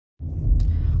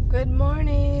Good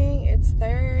morning, it's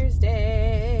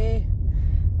Thursday.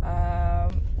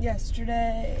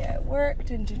 Yesterday at work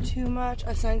didn't do too much.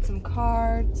 I signed some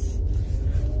cards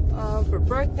for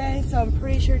birthday, so I'm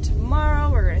pretty sure tomorrow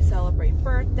we're gonna celebrate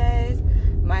birthdays.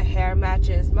 My hair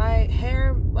matches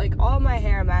all my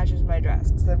hair matches my dress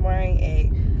because I'm wearing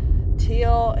a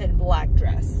teal and black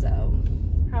dress, so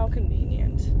how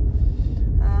convenient.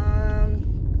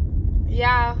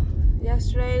 Yeah,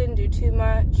 yesterday didn't do too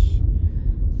much.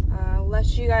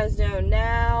 Let you guys know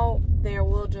now,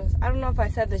 I don't know if I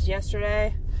said this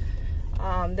yesterday,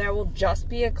 there will just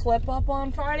be a clip up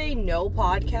on Friday, no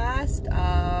podcast.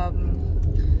 A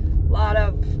lot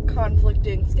of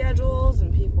conflicting schedules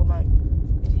and people not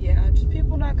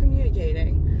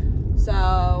communicating.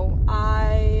 So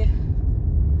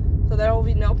there will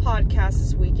be no podcast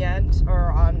this weekend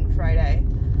or on Friday,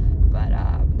 but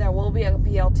there will be a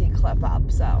BLT clip up,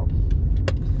 so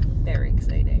very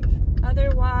exciting.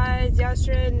 Otherwise,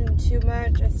 yesterday didn't do too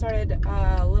much. I started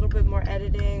a little bit more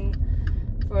editing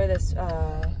for this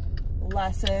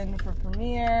lesson for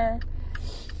Premiere.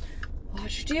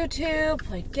 Watched YouTube,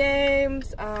 played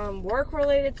games,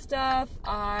 work-related stuff.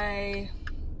 I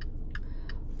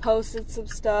posted some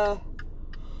stuff.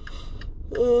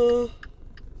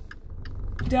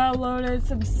 Downloaded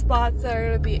some spots that are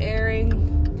going to be airing.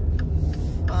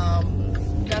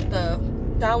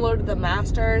 Downloaded the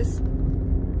masters.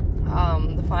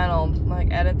 The final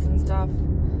edits and stuff,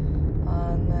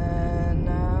 and then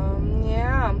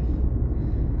yeah,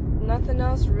 nothing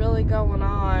else really going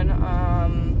on.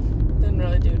 Didn't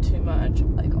really do too much,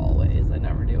 like always. I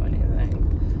never do anything.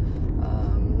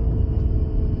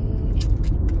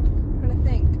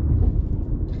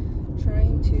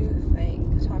 Trying to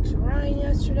think. Talked to Ryan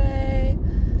yesterday.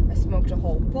 I smoked a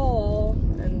whole bowl,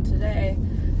 and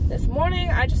this morning,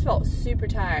 I just felt super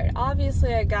tired.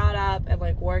 Obviously, I got up and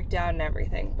worked out and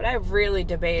everything, but I really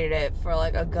debated it for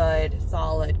a good,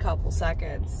 solid couple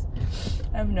seconds.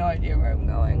 I have no idea where I'm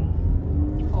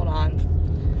going. Hold on.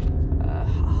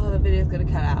 The video's gonna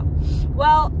cut out.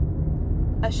 Well,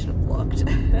 I should have looked.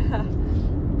 I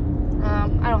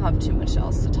don't have too much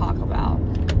else to talk about,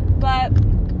 but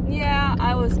yeah,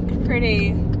 I was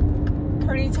pretty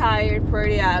tired,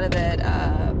 pretty out of it.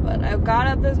 But I got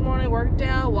up this morning, worked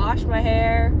out, washed my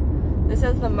hair. This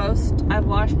is the most I've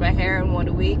washed my hair in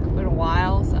 1 week in a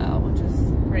while, so which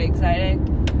is pretty exciting.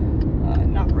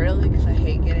 Not really, because I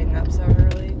hate getting up so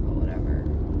early, but whatever.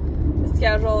 I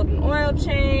scheduled an oil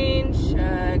change,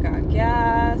 got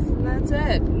gas, and that's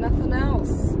it. Nothing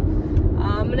else.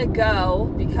 I'm gonna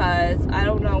go because I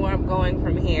don't know where I'm going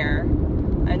from here.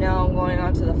 I know I'm going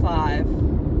on to the 5.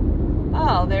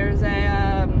 Oh, there's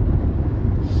a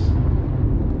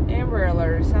Amber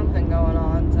Alert or something going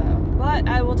on, but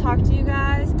I will talk to you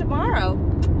guys tomorrow.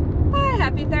 Bye,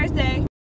 happy Thursday.